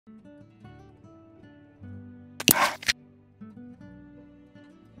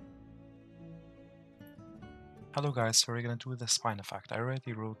Hello guys, so we're gonna do the spine effect. I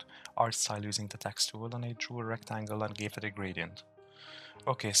already wrote art style using the text tool and I drew a rectangle and gave it a gradient.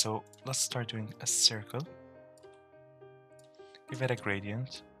 Okay, so let's start doing a circle. Give it a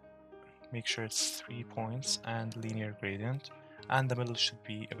gradient. Make sure it's 3 points and linear gradient, and the middle should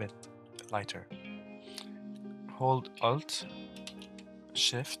be a bit lighter. Hold Alt,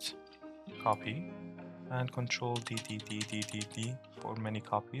 Shift, copy, and Control D D D D D D for many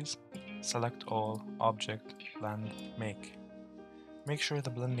copies. Select all, Object, Blend, Make. Make sure the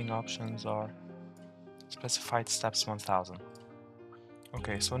blending options are specified steps 1000.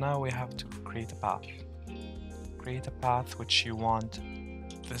 Okay, so now we have to create a path. Create a path which you want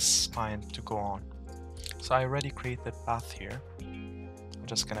this spine to go on. So I already created the path here. I'm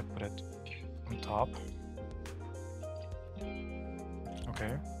just gonna put it on top.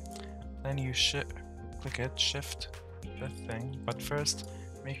 Okay. Then you click it, shift the thing, but first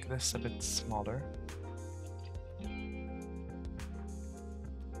make this a bit smaller.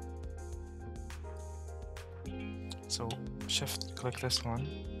 So shift, click this one,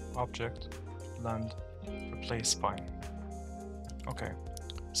 object, blend, replace spine. Okay,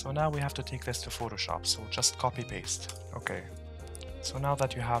 so now we have to take this to Photoshop, so just copy paste. Okay, so now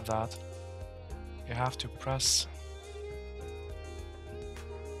that you have that, you have to press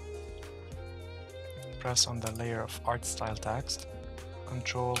on the layer of art style text,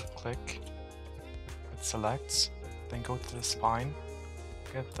 control click, it selects, then go to the spine,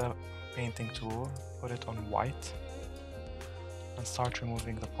 get the painting tool, put it on white, and start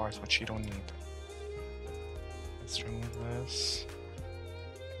removing the parts which you don't need. Let's remove this,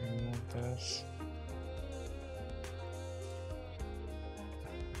 remove this.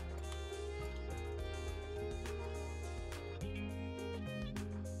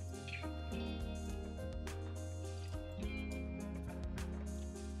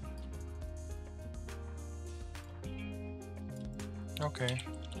 Okay,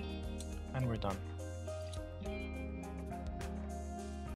 and we're done.